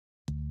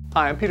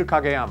Hi, I'm Peter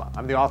Kageyama.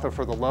 I'm the author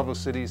for The Love of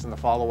Cities and the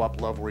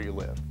follow-up, Love Where You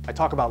Live. I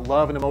talk about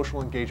love and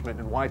emotional engagement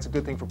and why it's a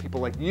good thing for people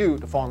like you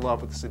to fall in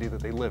love with the city that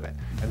they live in.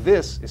 And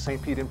this is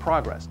St. Pete in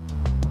Progress.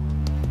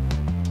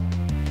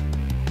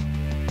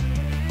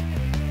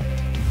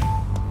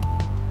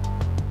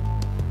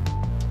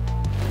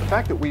 The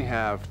fact that we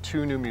have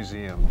 2 new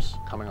museums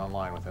coming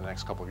online within the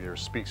next couple of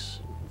years speaks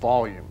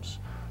volumes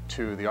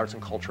to the arts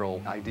and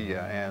cultural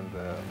idea and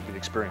the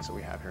experience that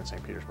we have here in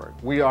St. Petersburg.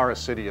 We are a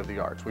city of the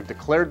arts. We've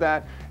declared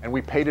that and we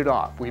paid it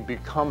off. We've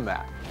become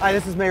that. Hi,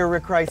 this is Mayor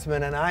Rick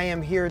Kriseman, and I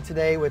am here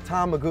today with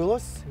Tom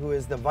Magoulas, who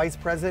is the Vice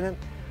President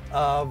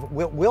of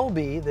what will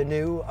be the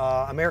new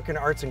American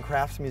Arts and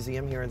Crafts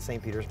Museum here in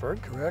St.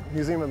 Petersburg. Correct.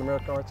 Museum of the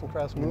American Arts and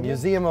Crafts Movement.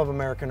 Museum of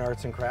American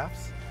Arts and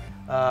Crafts.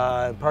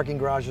 Parking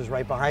garage is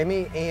right behind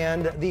me,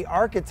 and the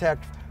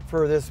architect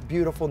for this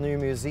beautiful new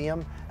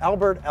museum,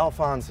 Albert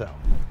Alfonso.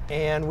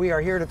 And we are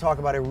here to talk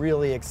about a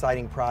really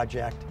exciting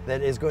project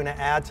that is going to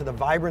add to the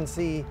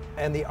vibrancy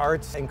and the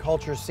arts and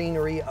culture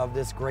scenery of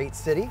this great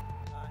city.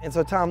 And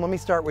so Tom, let me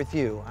start with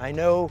you. I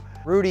know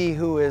Rudy,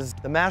 who is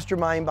the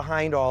mastermind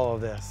behind all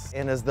of this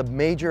and is the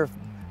major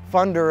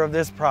funder of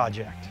this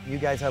project. You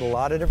guys had a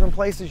lot of different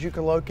places you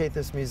could locate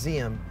this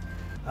museum,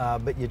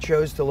 but you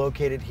chose to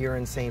locate it here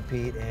in St.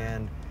 Pete,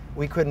 and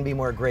we couldn't be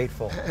more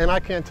grateful. And I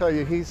can't tell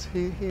you, he's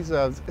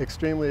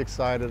extremely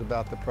excited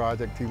about the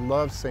project. He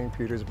loves St.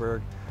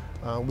 Petersburg.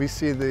 We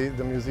see the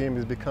museum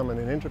is becoming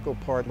an integral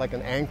part, like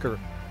an anchor,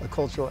 a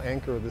cultural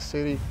anchor of the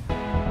city.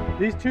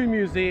 These 2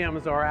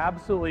 museums are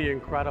absolutely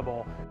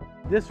incredible.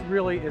 This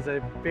really is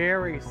a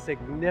very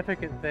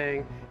significant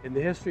thing in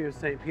the history of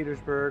St.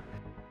 Petersburg.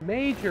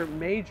 Major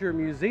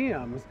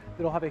museums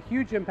that will have a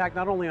huge impact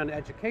not only on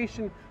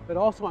education, but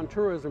also on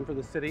tourism for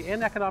the city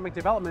and economic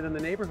development in the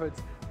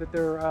neighborhoods that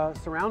they're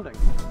surrounding.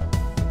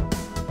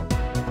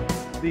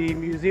 The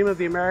Museum of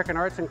the American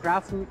Arts and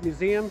Crafts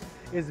Museum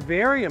is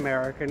very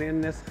American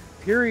in this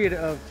period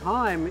of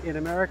time in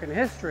American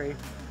history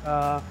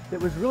that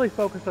was really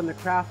focused on the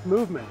craft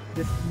movement.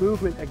 This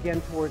movement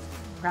again towards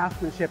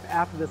craftsmanship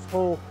after this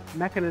whole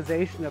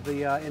mechanization of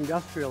the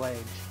industrial age.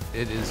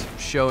 It is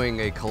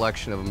showing a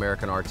collection of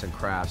American arts and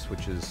crafts,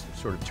 which is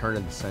sort of turn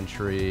of the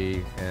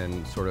century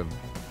and sort of,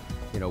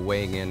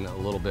 weighing in a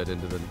little bit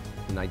into the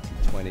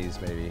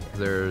 1920s maybe.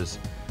 There's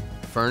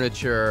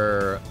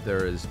furniture,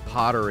 there is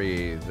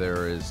pottery,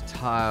 there is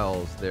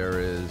tiles, there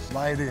is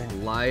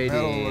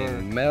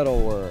lighting,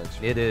 metalwork.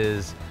 It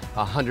is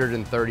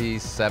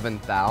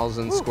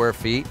 137,000 square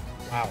feet.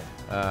 Wow.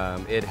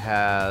 It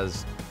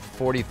has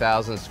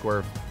 40,000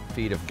 square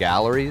feet of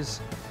galleries,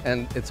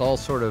 and it's all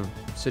sort of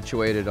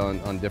situated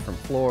on different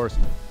floors.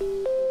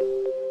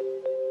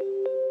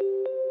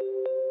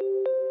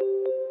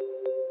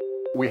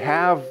 We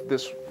have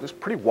this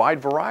pretty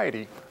wide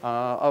variety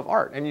of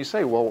art. And you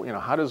say, well,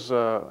 how does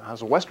a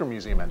Western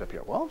museum end up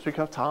here? Well, it's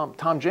because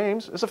Tom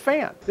James is a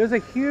fan. There's a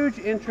huge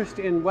interest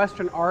in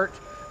Western art,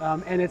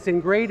 and it's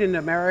ingrained in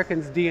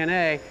Americans'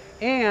 DNA.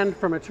 And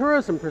from a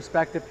tourism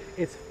perspective,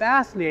 it's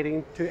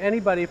fascinating to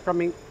anybody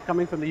coming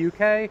from the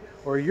UK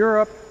or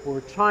Europe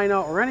or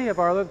China or any of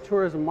our other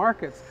tourism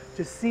markets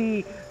to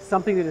see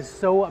something that is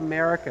so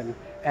American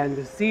and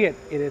to see it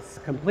in its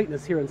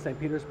completeness here in St.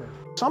 Petersburg.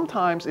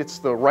 Sometimes it's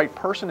the right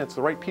person, it's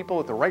the right people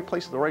at the right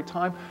place at the right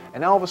time,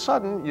 and now all of a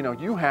sudden,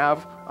 you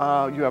have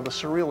a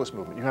surrealist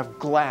movement, you have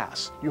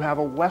glass, you have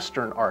a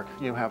Western art,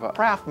 you have a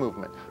craft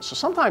movement. So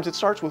sometimes it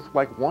starts with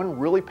like one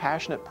really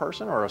passionate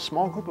person or a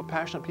small group of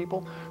passionate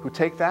people who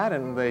take that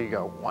and they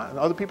go, wow, and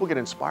other people get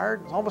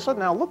inspired. All of a sudden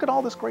now look at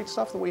all this great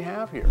stuff that we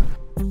have here.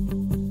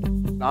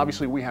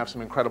 Obviously, we have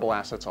some incredible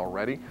assets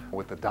already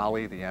with the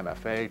Dali, the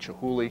MFA,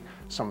 Chihuly,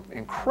 some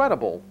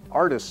incredible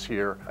artists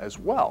here as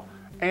well,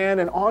 and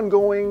an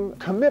ongoing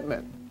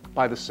commitment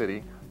by the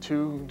city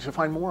to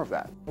find more of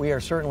that. We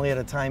are certainly at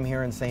a time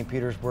here in St.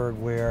 Petersburg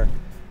where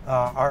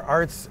our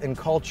arts and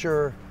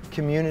culture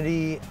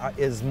community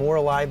is more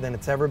alive than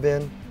it's ever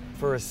been.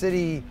 For a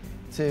city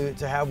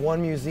to have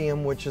one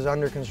museum, which is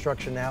under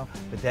construction now,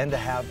 but then to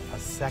have a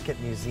second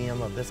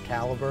museum of this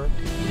caliber.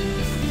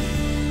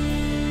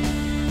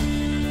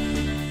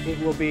 It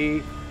will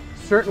be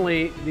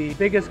certainly the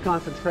biggest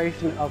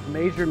concentration of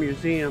major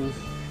museums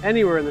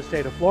anywhere in the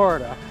state of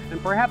Florida,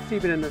 and perhaps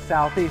even in the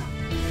Southeast.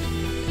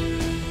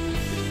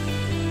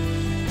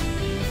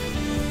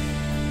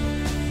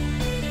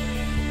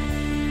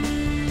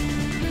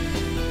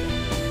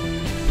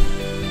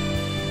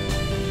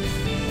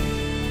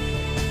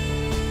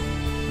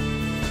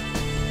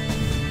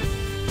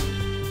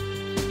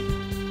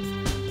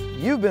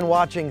 You've been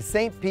watching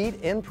St. Pete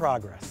in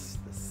Progress.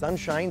 The sun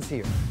shines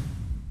here.